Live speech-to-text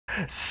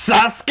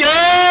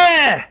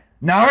Sasuke!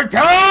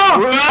 Naruto!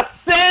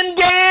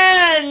 Rasengan!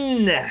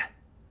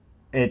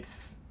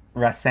 It's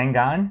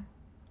Rasengan?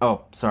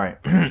 Oh, sorry.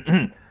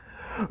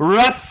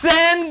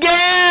 Rasengan!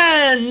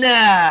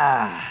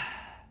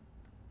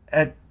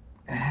 I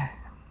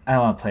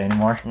don't want to play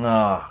anymore.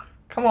 Oh,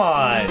 come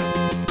on.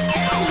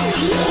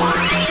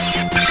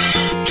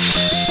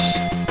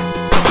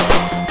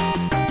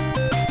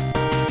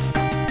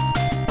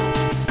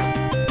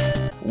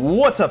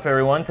 What's up,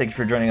 everyone? Thank you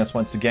for joining us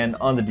once again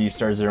on the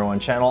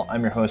Dstar01 channel.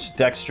 I'm your host,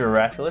 Dexter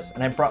Arafiles,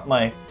 and I brought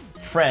my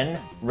friend,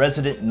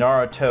 resident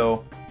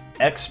Naruto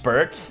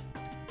expert.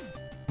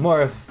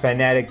 More of a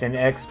fanatic than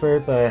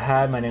expert, but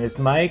hi, my name is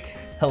Mike.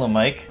 Hello,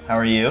 Mike. How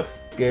are you?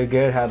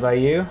 Good. How about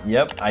you?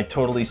 Yep, I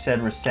totally said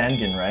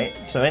Rasengan, right?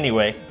 So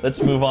anyway,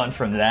 let's move on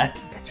from that.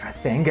 It's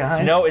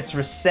Rasengan. No, it's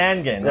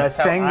Rasengan. That's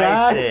Rasengan?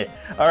 how I say it.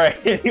 All right,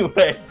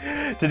 anyway.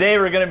 Today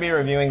we're going to be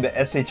reviewing the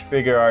SH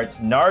Figuarts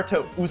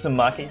Naruto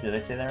Uzumaki. Did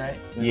I say that right?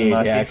 Yeah,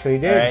 Uzumaki. you actually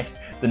did. All right.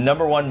 The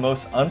 #1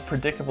 most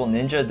unpredictable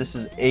ninja. This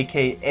is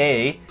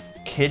AKA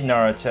Kid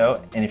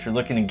Naruto. And if you're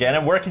looking to get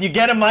him, where can you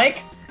get him,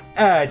 Mike?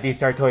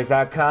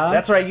 Dstartoys.com.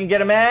 That's right, you can get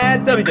them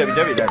at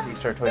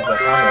www.dstartoys.com.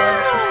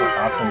 They're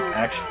awesome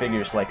action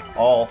figures like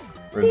all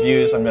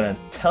reviews. I'm going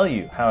to tell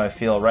you how I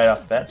feel right off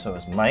the bat, so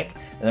is Mike.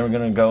 And then we're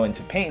going to go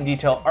into paint and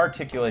detail,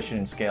 articulation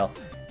and scale,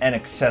 and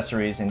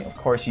accessories. And of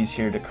course, he's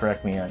here to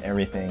correct me on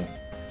everything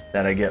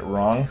that I get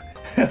wrong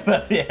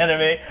about the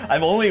anime.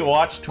 I've only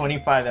watched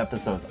 25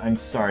 episodes. I'm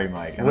sorry,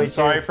 Mike. I'm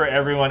sorry for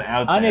everyone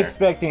out there.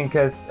 Unexpected,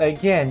 because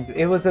again,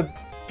 it was a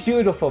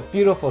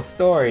beautiful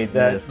story.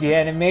 The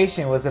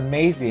animation was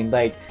amazing.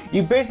 Like,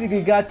 you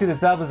basically got to the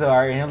Zabuza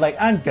art and you're like,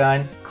 I'm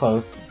done.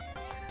 Close.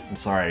 I'm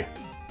sorry.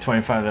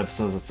 25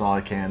 episodes, that's all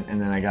I can,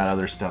 and then I got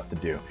other stuff to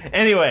do.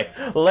 Anyway,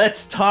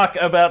 let's talk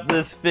about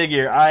this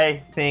figure.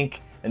 I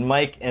think, and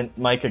Mike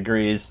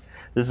agrees,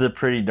 this is a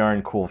pretty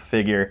darn cool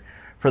figure.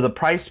 For the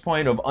price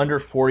point of under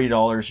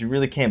 $40, you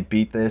really can't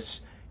beat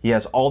this. He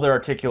has all the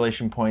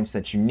articulation points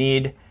that you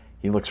need.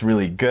 He looks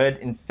really good.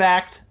 In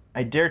fact,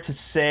 I dare to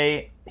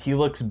say he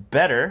looks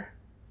better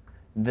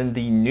than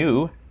the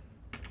new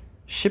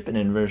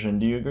Shippuden version.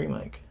 Do you agree,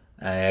 Mike?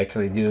 I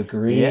actually do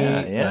agree.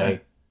 Yeah.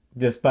 Like,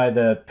 just by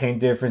the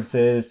paint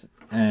differences,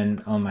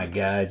 and oh my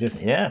god,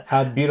 just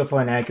how beautiful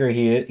and accurate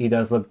he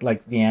does look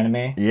like the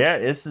anime. Yeah,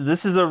 this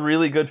is a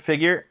really good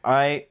figure.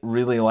 I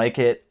really like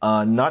it.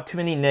 Not too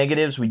many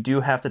negatives. We do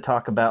have to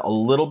talk about a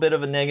little bit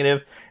of a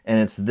negative, and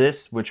it's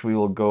this, which we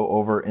will go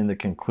over in the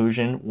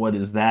conclusion. What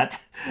is that?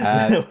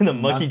 The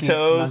monkey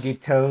toes. Monkey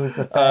toes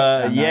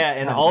effect. Yeah,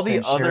 and all the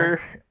other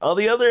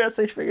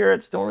SH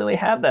Figuarts don't really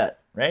have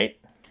that, right?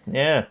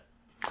 Yeah.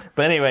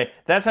 But anyway,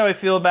 that's how I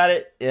feel about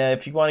it.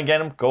 If you want to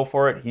get him, go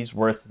for it. He's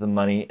worth the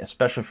money,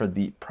 especially for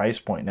the price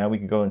point. Now we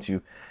can go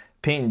into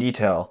paint and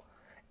detail,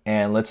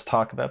 and let's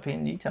talk about paint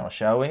and detail,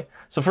 shall we?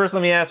 So first, let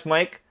me ask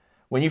Mike,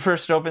 when you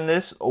first opened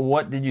this,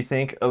 what did you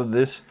think of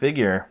this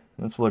figure?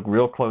 Let's look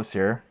real close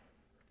here.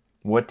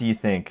 What do you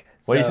think?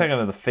 What do you think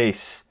of the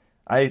face?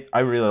 I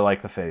really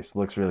like the face. It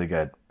looks really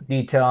good.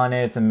 Detail on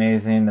it, it's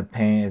amazing. The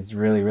paint is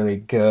really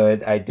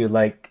good. I do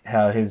like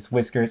how his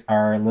whiskers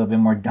are a little bit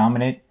more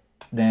dominant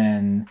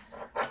than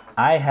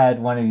I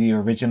had one of the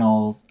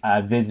original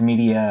Viz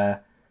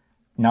Media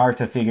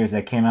Naruto figures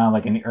that came out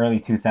like in the early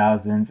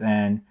 2000s,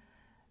 and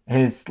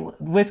his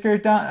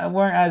whiskers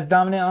weren't as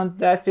dominant on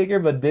that figure,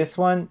 but this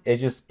one, it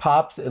just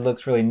pops. It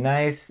looks really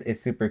nice. It's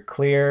super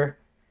clear.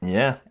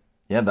 Yeah,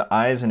 the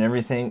eyes and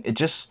everything.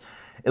 It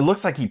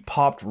looks like he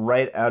popped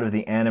right out of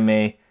the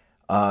anime.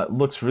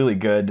 Looks really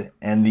good,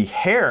 and the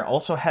hair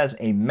also has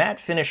a matte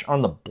finish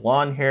on the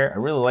blonde hair. I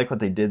really like what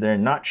they did there.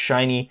 Not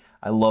shiny.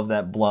 I love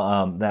that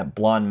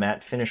blonde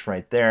matte finish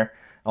right there.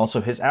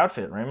 Also, his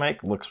outfit, right,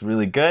 Mike? Looks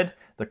really good.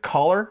 The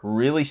collar,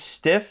 really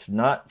stiff,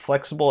 not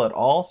flexible at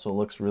all, so it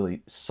looks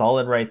really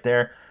solid right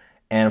there.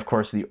 And of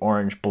course, the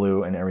orange,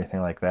 blue, and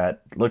everything like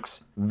that.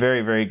 Looks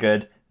very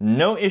good.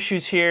 No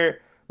issues here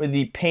with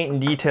the paint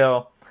and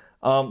detail.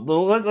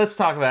 Let's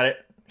talk about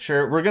it.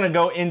 Sure, we're gonna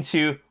go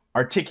into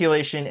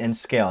articulation and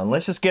scale. And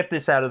let's just get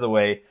this out of the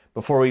way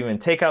before we even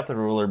take out the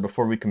ruler,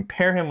 before we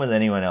compare him with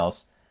anyone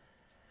else.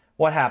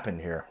 What happened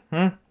here?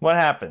 What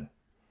happened?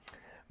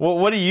 Well,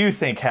 what do you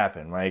think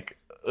happened, Mike?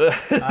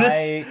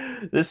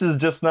 This is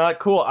just not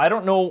cool. I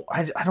don't know.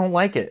 I don't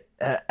like it.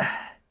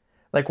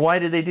 Like, why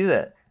did they do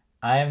that?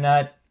 I am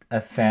not a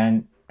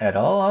fan at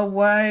all.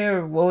 Why,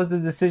 or what was the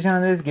decision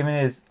on this? Given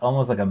it's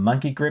almost like a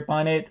monkey grip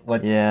on it.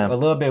 What's a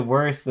little bit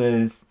worse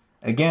is,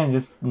 again,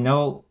 just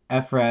no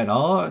effort at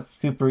all. It's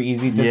super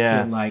easy just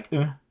to like...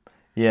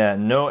 Yeah,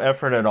 no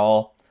effort at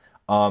all.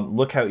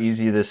 Look how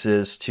easy this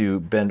is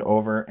to bend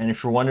over. And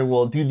if you're wondering,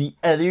 well, do the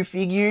other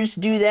figures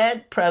do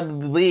that?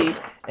 Probably.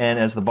 And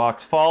as the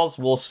box falls,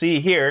 we'll see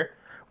here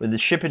with the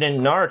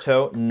Shippuden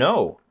Naruto,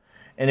 no.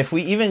 And if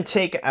we even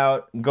take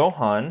out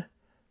Gohan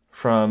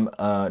from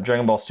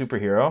Dragon Ball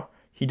Superhero,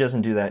 he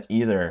doesn't do that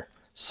either.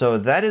 So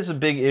that is a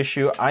big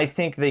issue. I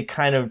think they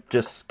kind of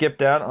just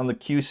skipped out on the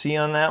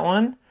QC on that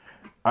one.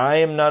 I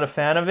am not a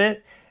fan of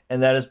it.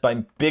 and that is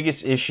my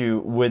biggest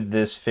issue with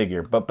this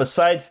figure. But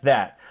besides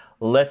that,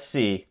 let's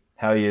see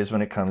how he is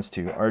when it comes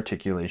to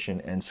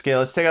articulation and scale.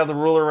 Let's take out the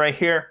ruler right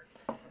here.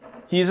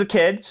 He's a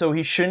kid, so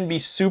he shouldn't be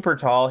super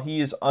tall.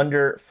 He is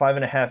under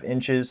 5.5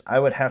 inches. I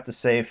would have to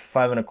say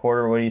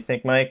 5.25. What do you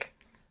think, Mike?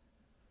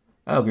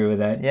 I'll agree with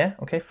that. Yeah,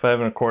 okay,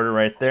 5.25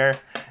 right there.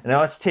 And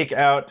now let's take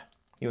out,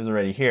 he was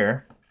already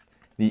here,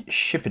 the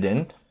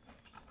Shippuden,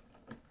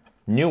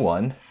 new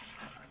one,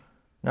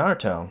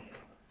 Naruto.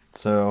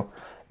 So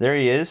there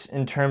he is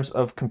in terms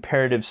of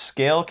comparative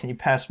scale. Can you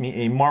pass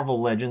me a Marvel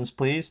Legends,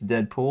 please?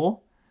 Deadpool.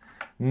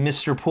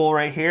 Mr. Pool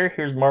right here.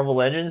 Here's Marvel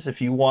Legends.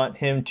 If you want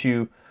him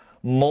to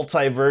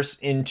multiverse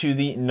into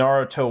the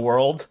Naruto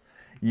world,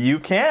 you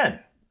can.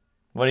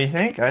 What do you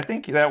think? I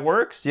think that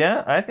works.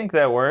 Yeah, I think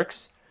that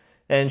works.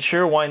 And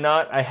sure, why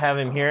not? I have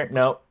him here.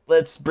 No,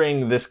 let's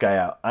bring this guy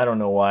out. I don't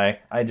know why.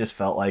 I just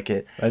felt like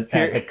it. Let's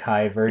add the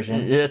Kai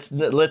version. This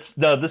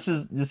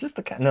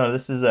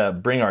is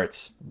Bring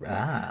Arts.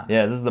 Ah.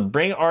 Yeah, this is the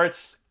Bring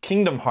Arts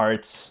Kingdom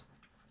Hearts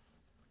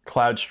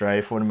Cloud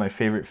Strife, one of my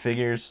favorite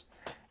figures.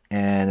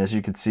 And as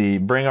you can see,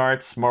 Bring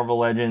Arts, Marvel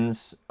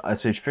Legends,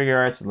 SH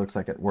Figuarts. It looks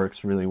like it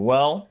works really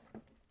well.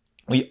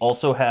 We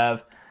also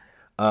have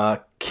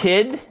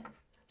Kid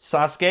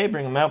Sasuke.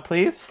 Bring him out,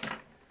 please.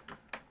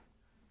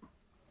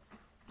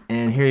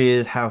 And here he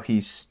is, how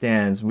he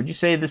stands. Would you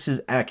say this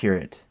is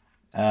accurate?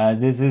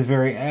 This is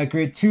very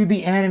accurate to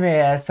the anime,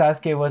 as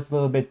Sasuke was a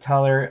little bit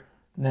taller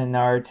than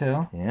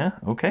Naruto. Yeah,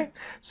 okay.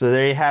 So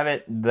there you have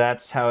it.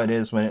 That's how it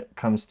is when it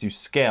comes to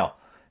scale.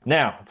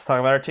 Now, let's talk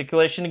about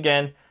articulation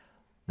again.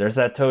 There's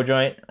that toe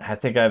joint. I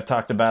think I've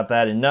talked about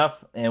that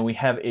enough. And we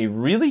have a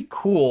really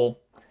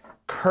cool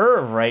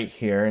curve right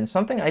here. And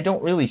something I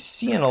don't really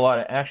see in a lot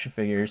of action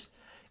figures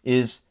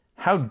is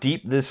how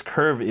deep this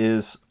curve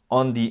is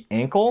on the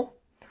ankle.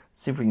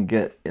 Let's see if we can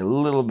get a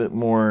little bit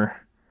more.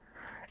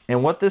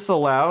 And what this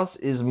allows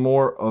is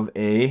more of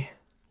a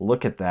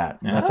look at that.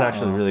 That's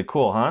actually really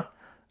cool, huh?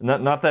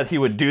 Not that he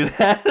would do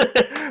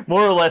that.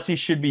 More or less, he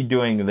should be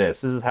doing this.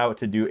 This is how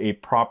to do a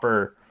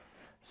proper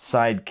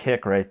side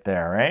kick right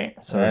there, right?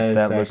 So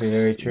that looks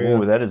very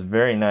true. Ooh, that is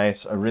very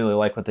nice. I really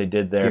like what they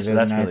did there. So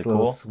that's nice really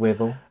cool.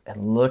 Swivel.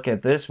 And look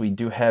at this. We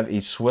do have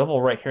a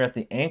swivel right here at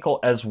the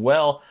ankle as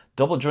well.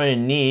 Double jointed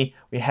knee.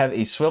 We have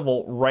a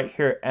swivel right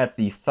here at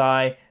the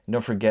thigh. And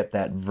don't forget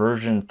that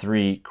version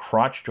 3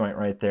 crotch joint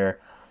right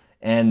there.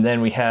 And then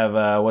we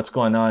have what's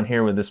going on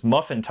here with this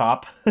muffin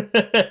top.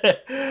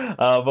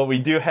 But we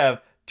do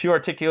have 2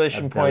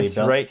 articulation points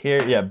right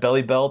here. Yeah,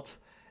 belly belt.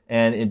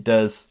 And it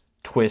does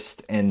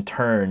twist and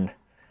turn.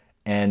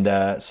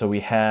 And so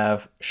we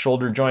have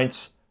shoulder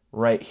joints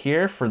right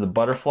here for the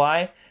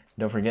butterfly.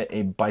 Don't forget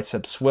a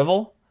bicep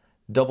swivel.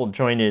 Double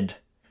jointed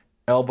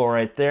elbow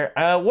right there.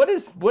 What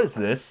is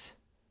this?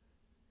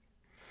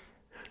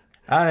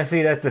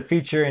 Honestly, that's a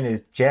feature in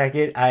his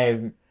jacket. I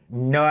have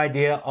no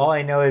idea. All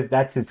I know is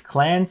that's his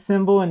clan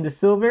symbol in the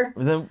silver.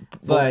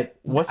 But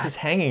what's this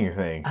hanging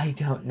thing? I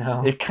don't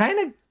know. It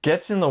kind of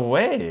gets in the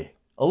way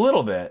a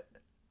little bit.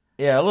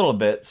 Yeah, a little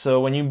bit. So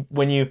when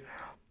you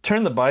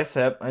turn the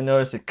bicep, I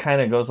notice it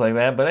kind of goes like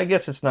that, but I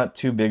guess it's not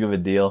too big of a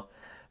deal.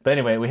 But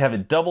anyway, we have a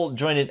double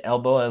jointed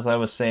elbow, as I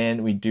was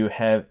saying. We do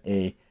have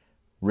a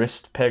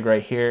wrist peg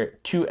right here,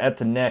 2 at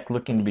the neck,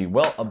 looking to be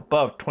well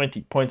above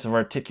 20 points of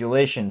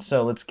articulation.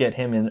 So let's get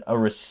him in a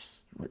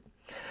Rasengan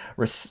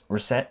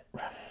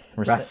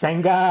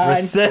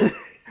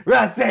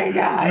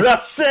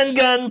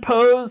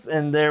pose,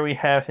 and there we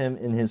have him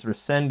in his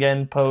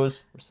Rasengan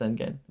pose.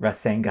 Rasengan.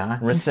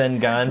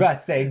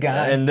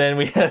 And then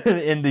we have him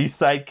in the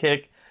side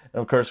kick.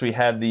 Of course, we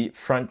have the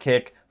front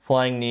kick,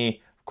 flying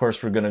knee. Of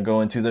course, we're going to go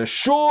into the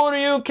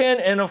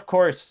Shoryuken, and of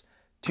course,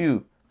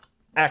 to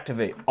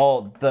activate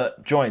all the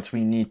joints,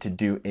 we need to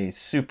do a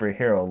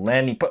superhero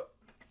landing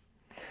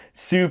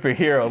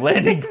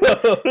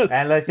pose.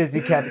 And let's just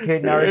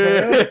decapitate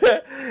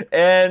Naruto.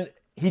 And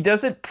he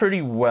does it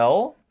pretty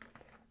well.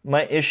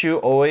 My issue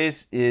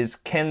always is,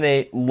 can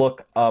they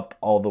look up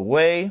all the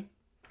way?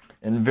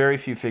 And very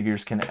few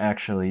figures can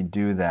actually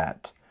do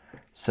that.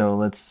 So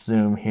let's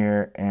zoom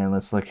here and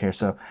let's look here.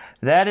 So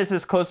that is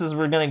as close as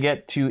we're going to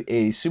get to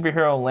a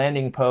superhero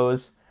landing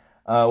pose.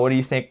 What do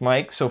you think,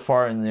 Mike, so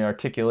far in the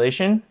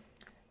articulation?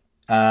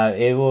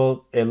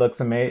 It looks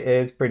amazing.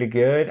 It's pretty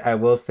good. I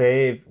will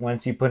say,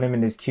 once you put him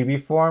in his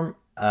QB form,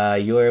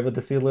 you're able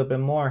to see a little bit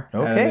more.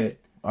 Okay.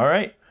 All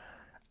right.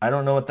 I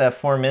don't know what that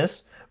form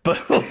is, but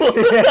watch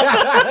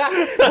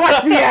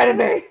the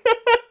anime.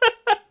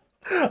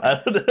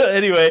 I don't know.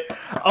 Anyway,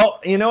 oh,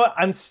 you know what?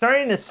 I'm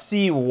starting to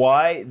see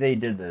why they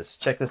did this.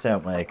 Check this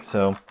out, Mike.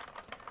 So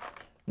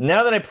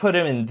now that I put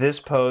him in this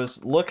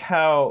pose, look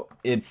how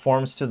it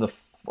forms to the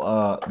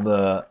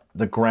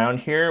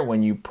ground here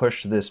when you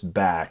push this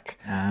back.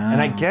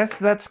 And I guess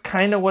that's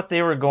kind of what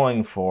they were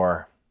going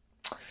for.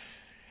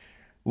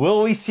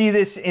 Will we see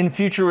this in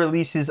future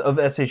releases of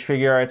SH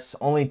Figuarts?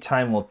 Only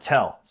time will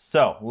tell.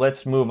 So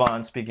let's move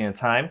on. Speaking of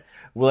time,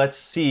 let's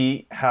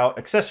see how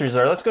accessories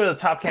are. Let's go to the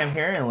top cam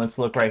here and let's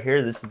look right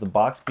here. This is the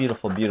box.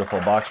 Beautiful,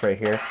 beautiful box right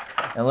here.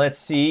 And let's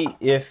see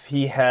if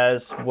he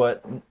has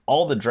what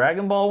all the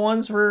Dragon Ball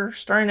ones were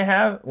starting to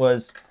have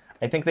was,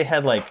 I think they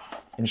had like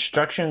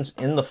instructions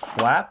in the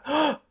flap.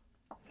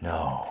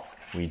 No,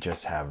 we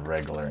just have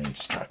regular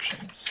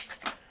instructions.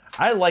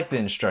 I like the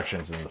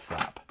instructions in the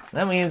flap.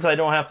 That means I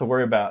don't have to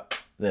worry about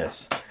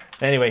this.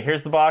 Anyway,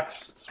 here's the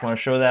box. Just want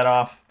to show that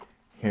off.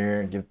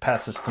 Here,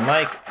 pass this to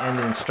Mike and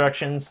the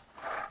instructions.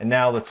 And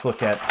now let's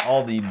look at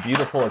all the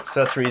beautiful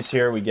accessories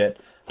here. We get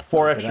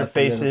 4 extra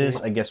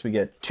faces. I guess we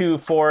get 2,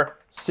 4,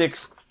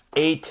 6,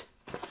 8,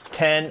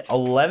 10,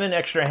 11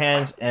 extra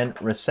hands and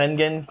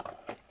Rasengan.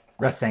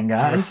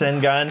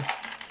 Rasengan.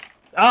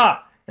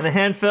 Ah! And the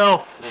hand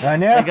fell. I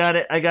know. I got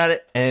it. I got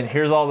it. And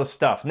here's all the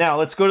stuff. Now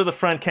let's go to the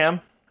front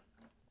cam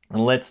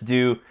and let's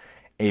do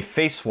a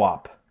face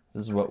swap.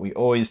 This is what we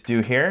always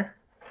do here.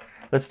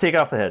 Let's take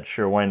off the head.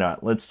 Sure, why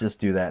not? Let's just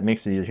do that.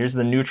 Makes it easier. Here's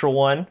the neutral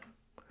one.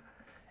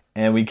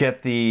 And we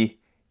get the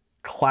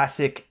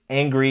classic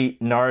angry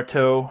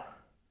Naruto,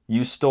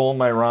 you stole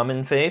my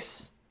ramen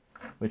face,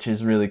 which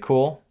is really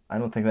cool. I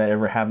don't think that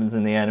ever happens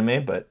in the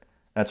anime, but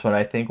that's what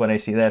I think when I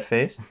see that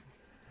face.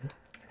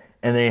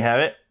 And there you have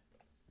it.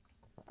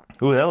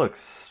 Ooh, that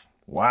looks,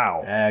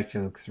 wow. That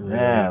actually looks really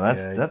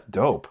good. That's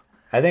dope.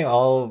 I think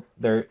all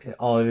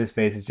of his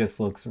faces just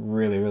looks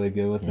really, really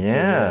good with the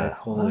figure.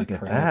 Holy look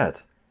crap. at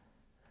that.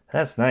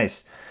 That's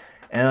nice.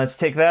 And let's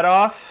take that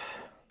off.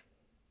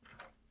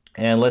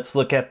 And let's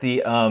look at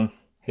the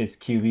his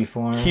QB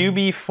form.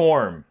 QB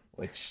form.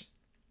 Which,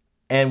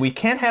 and we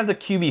can't have the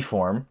QB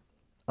form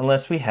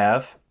unless we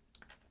have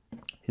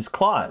his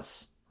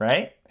claws,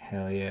 right?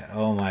 Hell yeah.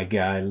 Oh my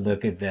god,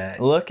 look at that.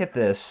 Look at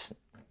this.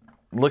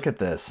 Look at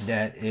this.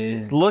 That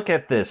is... Look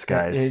at this,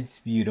 guys. It's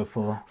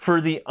beautiful.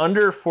 For the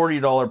under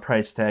 $40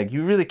 price tag,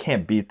 you really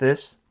can't beat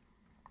this.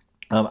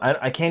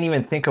 I can't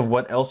even think of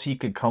what else he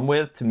could come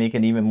with to make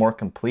it even more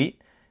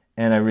complete.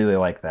 And I really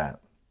like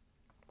that.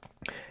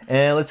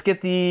 And let's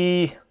get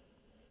the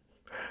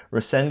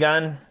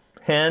Rasengan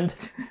hand.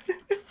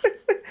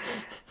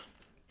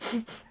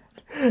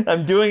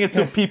 I'm doing it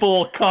so people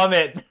will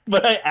comment,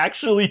 but I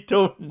actually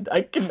don't.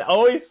 I can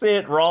always say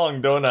it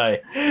wrong, don't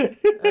I?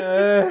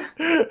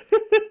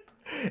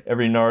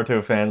 Every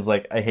Naruto fan's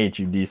like, I hate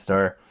you,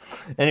 Dstar.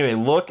 Anyway,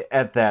 look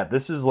at that.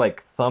 This is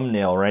like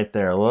thumbnail right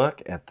there.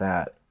 Look at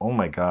that. Oh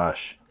my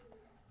gosh.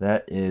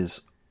 That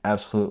is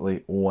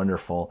absolutely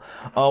wonderful.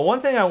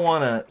 One thing I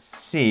want to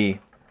see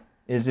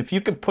is if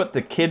you could put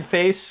the kid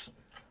face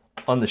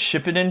on the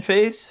Shippuden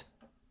face.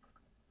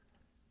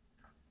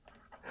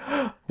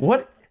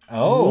 What?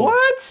 Oh.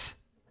 What?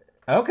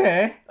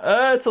 Okay.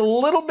 It's a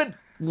little bit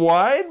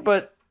wide,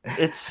 but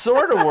it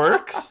sort of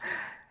works.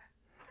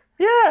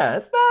 Yeah,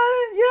 it's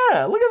not.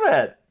 Yeah, look at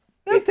that.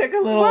 You took a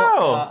little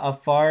a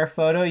far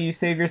photo. You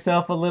save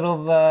yourself a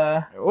little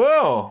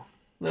whoa,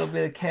 little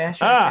bit of cash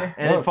right there.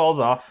 And it falls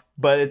off.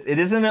 But it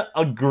isn't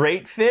a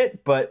great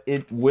fit, but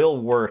it will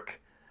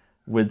work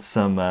with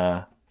some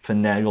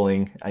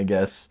finagling, I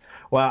guess.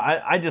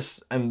 Wow,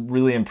 I'm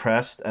really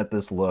impressed at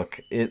this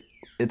look.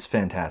 It's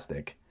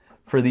fantastic.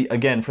 For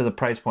the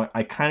price point,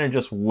 I kind of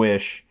just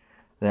wish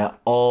that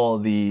all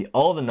the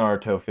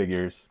Naruto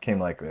figures came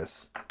like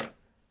this.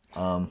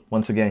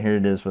 Once again, here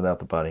it is without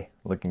the body,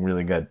 looking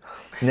really good.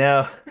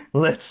 Now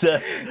let's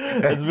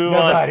move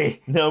on.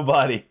 No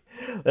body.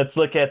 Let's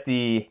look at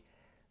the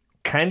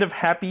kind of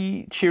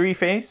happy, cheery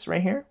face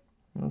right here.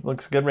 This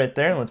looks good right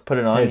there. Let's put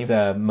it on. His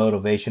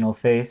motivational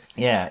face.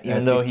 Yeah,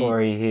 even though before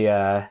he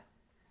oh,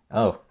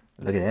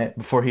 look at that.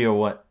 Before he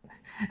what?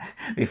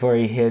 Before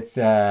he hits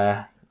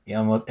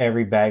almost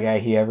every bad guy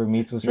he ever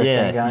meets with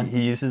Rasengan. Yeah,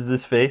 he uses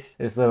this face.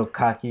 This little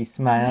cocky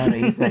smile.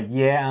 He's like,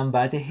 yeah, I'm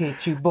about to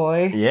hit you,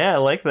 boy. Yeah, I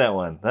like that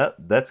one.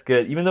 That's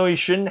good. Even though he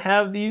shouldn't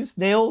have these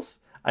nails,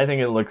 I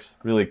think it looks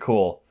really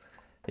cool.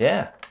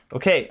 Yeah.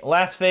 Okay,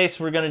 last face,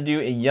 we're going to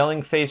do a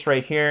yelling face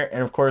right here.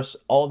 And of course,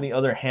 all the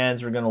other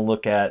hands we're going to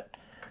look at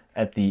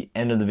the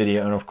end of the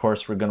video. And of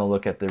course, we're going to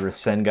look at the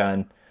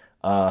Rasengan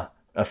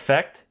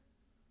effect.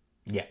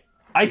 Yeah.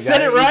 I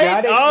said it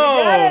right?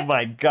 Oh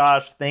my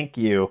gosh, thank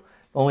you.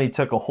 Only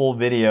took a whole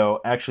video,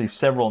 actually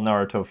several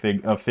Naruto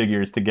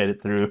figures to get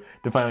it through,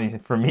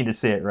 for me to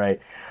say it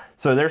right.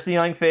 So there's the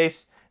yelling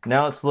face.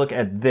 Now let's look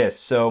at this.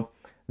 So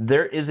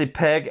there is a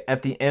peg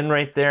at the end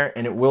right there,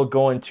 and it will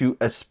go into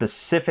a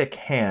specific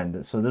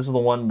hand. So this is the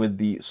one with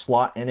the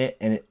slot in it,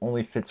 and it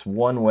only fits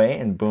one way,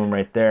 and boom,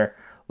 right there.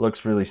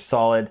 Looks really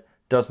solid.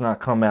 Does not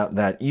come out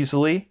that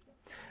easily.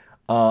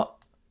 The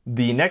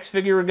next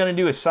figure we're going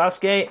to do is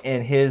Sasuke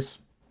and his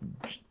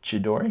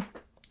Chidori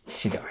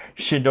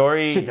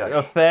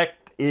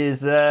effect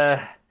is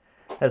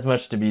has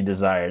much to be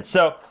desired.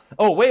 So,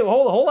 oh wait,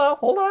 hold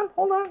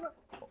on.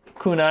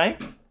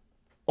 Kunai.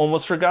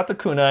 Almost forgot the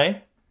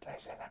kunai. Did I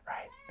say that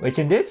right? Which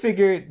in this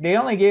figure, they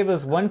only gave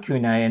us one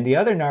kunai, and the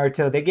other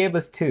Naruto, they gave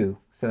us two.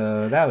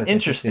 So that was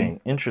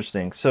interesting.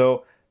 Interesting.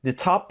 So The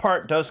top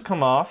part does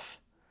come off,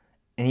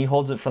 and he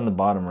holds it from the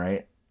bottom,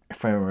 right?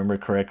 If I remember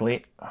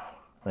correctly,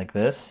 like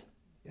this.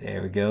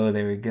 There we go.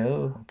 There we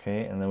go.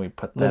 Okay, and then we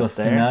put that Little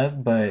there.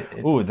 snug, but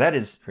it's ooh, that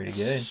is pretty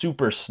good.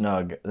 Super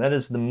snug. That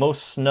is the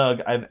most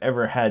snug I've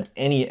ever had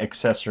any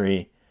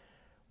accessory.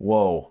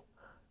 Whoa.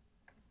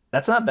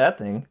 That's not a bad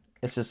thing.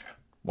 It's just,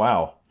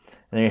 wow.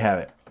 And there you have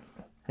it.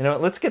 You know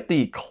what, let's get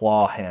the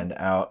claw hand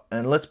out,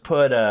 and let's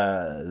put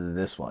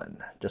this one,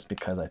 just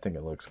because I think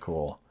it looks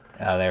cool.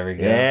 Oh, there we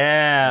go.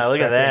 Yeah, look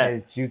at that.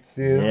 His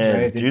jutsu. Yeah,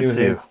 right, his to do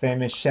jutsu. his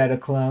famous shadow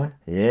clone.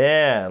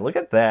 Yeah, look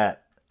at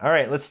that. All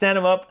right, let's stand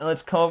him up and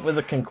let's come up with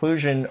a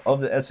conclusion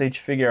of the SH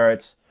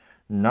Figuarts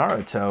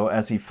Naruto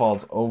as he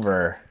falls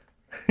over.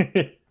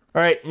 All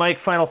right, Mike,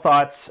 final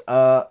thoughts.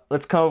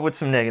 Let's come up with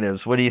some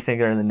negatives. What do you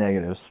think are the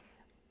negatives?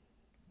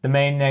 The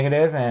main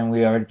negative, and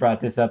we already brought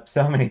this up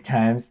so many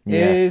times,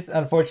 is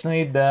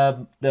unfortunately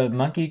the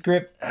monkey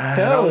grip toes. I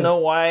don't know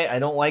why I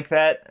don't like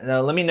that.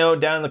 Let me know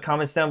down in the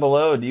comments down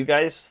below. Do you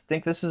guys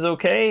think this is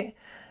okay?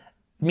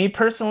 Me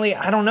personally,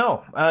 I don't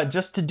know.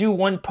 Just to do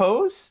one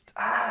pose?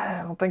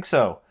 I don't think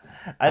so.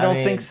 I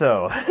don't think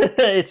so.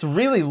 It's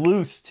really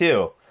loose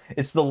too.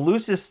 It's the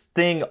loosest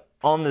thing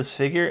on this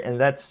figure,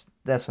 and that's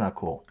not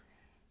cool.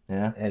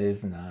 Yeah, it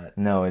is not.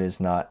 No, it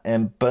is not.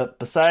 But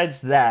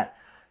besides that,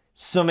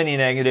 so many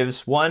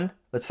negatives. One,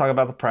 let's talk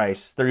about the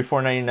price.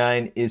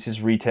 $34.99 is his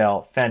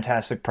retail.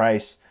 Fantastic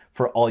price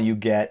for all you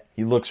get.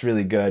 He looks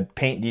really good.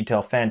 Paint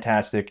detail,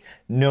 fantastic.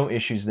 No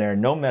issues there.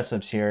 No mess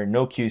ups here.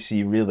 No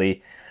QC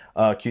really.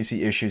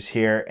 QC issues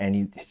here,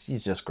 and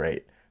he's just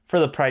great. For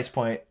the price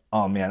point,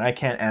 oh man, I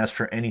can't ask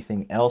for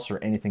anything else or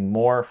anything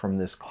more from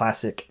this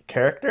classic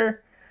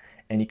character.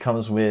 And he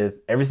comes with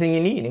everything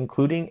you need,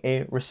 including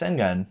a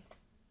Rasengan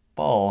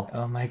ball.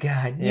 Oh my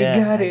god, you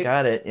got it. I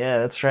got it. Yeah,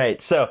 that's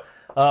right. So,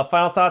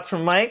 final thoughts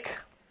from Mike?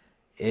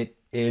 It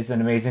is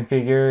an amazing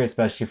figure,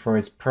 especially for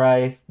its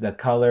price. The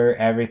color,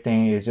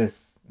 everything is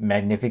just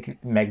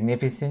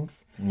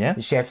magnificent. Yeah.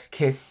 The chef's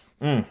kiss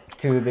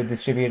to the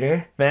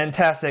distributor.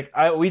 Fantastic.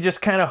 We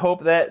just kind of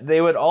hope that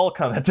they would all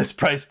come at this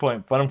price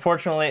point, but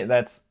unfortunately,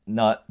 that's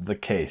not the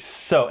case.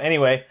 So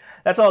anyway,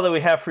 that's all that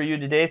we have for you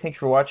today. Thanks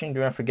for watching.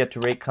 Do not forget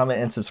to rate,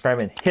 comment, and subscribe,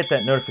 and hit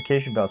that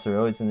notification bell so you're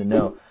always in the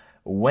know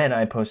when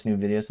I post new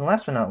videos. And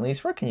last but not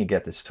least, where can you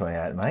get this toy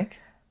at, Mike?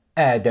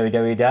 At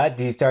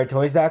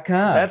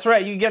www.dstartoys.com. That's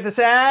right, you can get this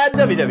at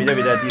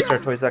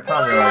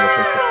www.dstartoys.com. You're all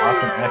for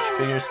awesome action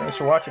figures. Thanks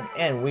for watching,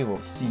 and we will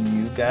see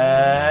you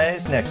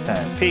guys next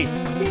time. Peace.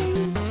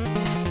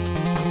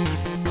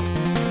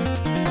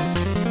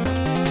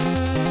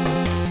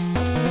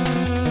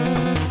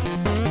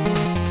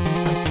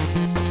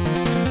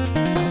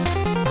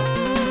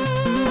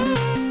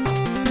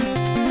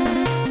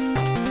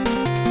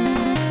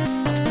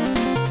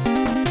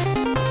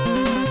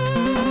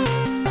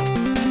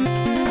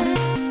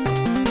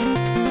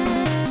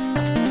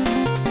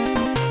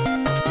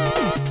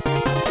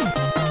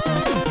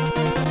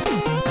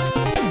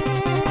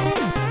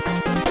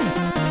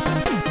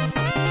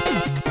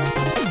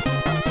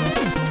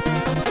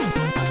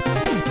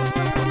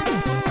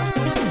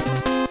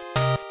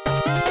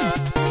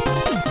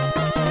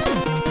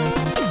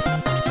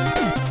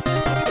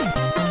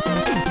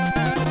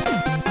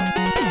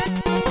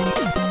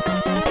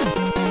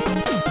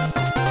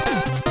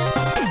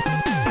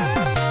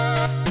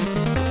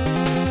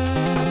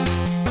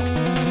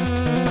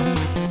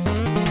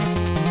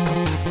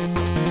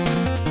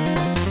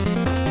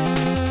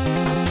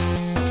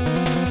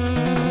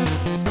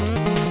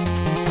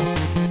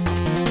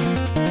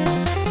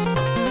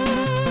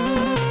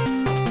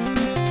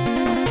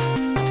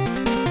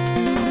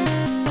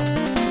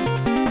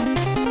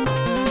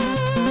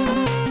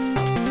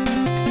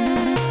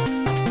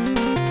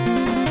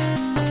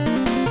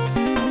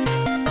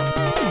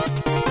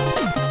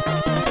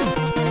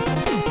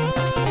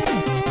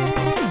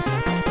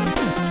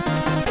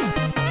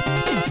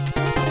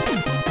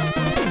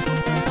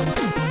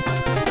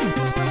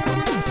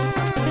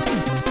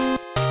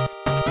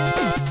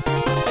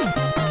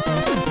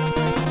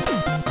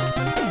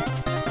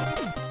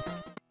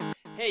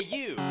 Hey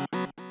you!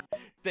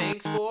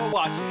 Thanks for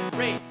watching.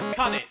 Rate,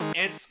 comment,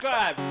 and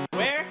subscribe.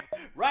 Where?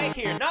 Right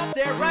here. Not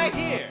there, right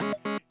here.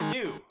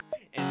 You.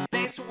 And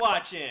thanks for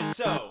watching.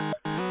 So,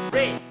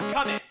 rate,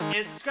 comment,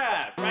 and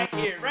subscribe. Right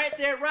here, right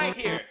there, right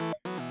here.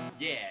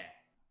 Yeah.